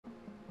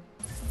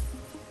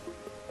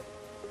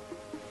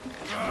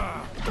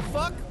the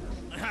fuck?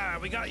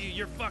 We got you.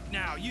 You're fucked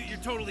now. You're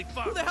totally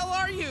fucked. Who the hell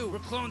are you? We're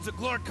clones of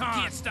Glorcon.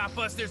 You can't stop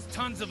us. There's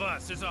tons of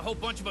us. There's a whole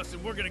bunch of us,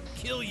 and we're gonna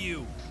kill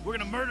you. We're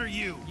gonna murder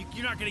you.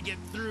 You're not gonna get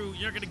through.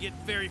 You're not gonna get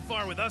very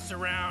far with us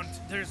around.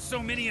 There's so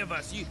many of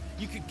us.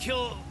 You could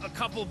kill a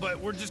couple, but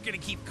we're just gonna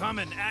keep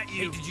coming at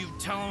you. Hey, did you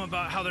tell them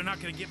about how they're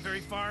not gonna get very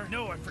far?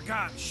 No, I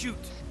forgot. Shoot.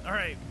 All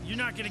right, you're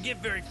not gonna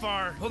get very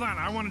far. Hold on,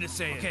 I wanted to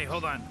say it. Okay,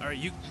 hold on. All right,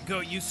 you go.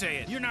 You say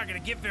it. You're not gonna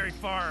get very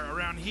far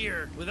around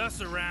here with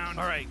us around.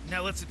 All right,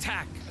 now let's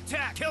attack.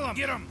 Attack. Kill him.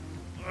 Get him.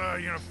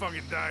 You're gonna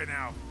fucking die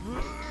now.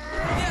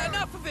 Yeah,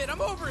 enough of it.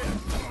 I'm over it.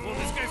 Well,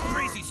 this guy's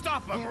crazy.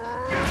 Stop him.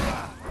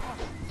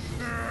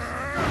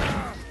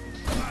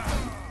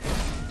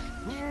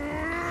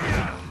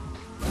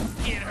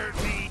 Can't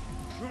hurt me.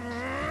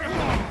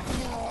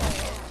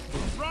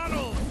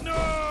 Ronald,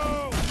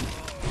 no!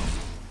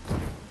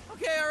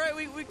 Okay, all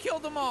right, we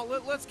killed them all.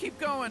 Let's keep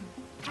going.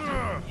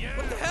 Yeah.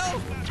 What the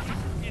hell? We're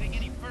not getting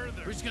any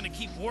further. We're just gonna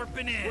keep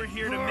warping in. We're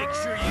here to make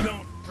sure you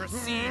don't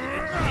proceed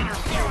and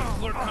interfere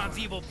with Glorcon's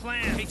evil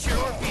plan. Hey,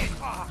 Scorpion,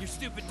 your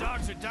stupid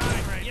dogs are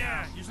dying right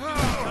now. Your stupid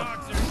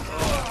dogs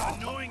are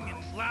annoying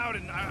and loud,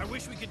 and I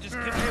wish we could just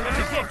give them back.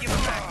 We can't give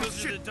them back.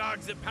 Those are the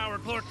dogs that power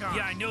Glorcon.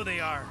 Yeah, I know they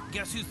are.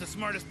 Guess who's the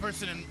smartest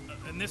person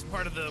in this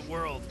part of the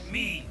world?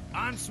 Me.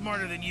 I'm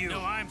smarter than you.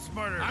 No, I'm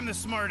smarter. I'm the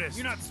smartest.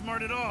 You're not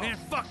smart at all. Man,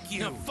 fuck you.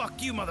 No,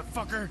 fuck you,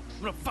 motherfucker.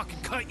 I'm gonna fucking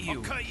cut you.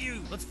 I'll cut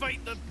you. Let's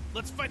fight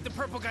the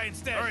purple guy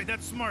instead. All right,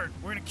 that's smart.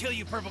 We're gonna kill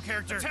you, purple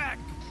character. Attack!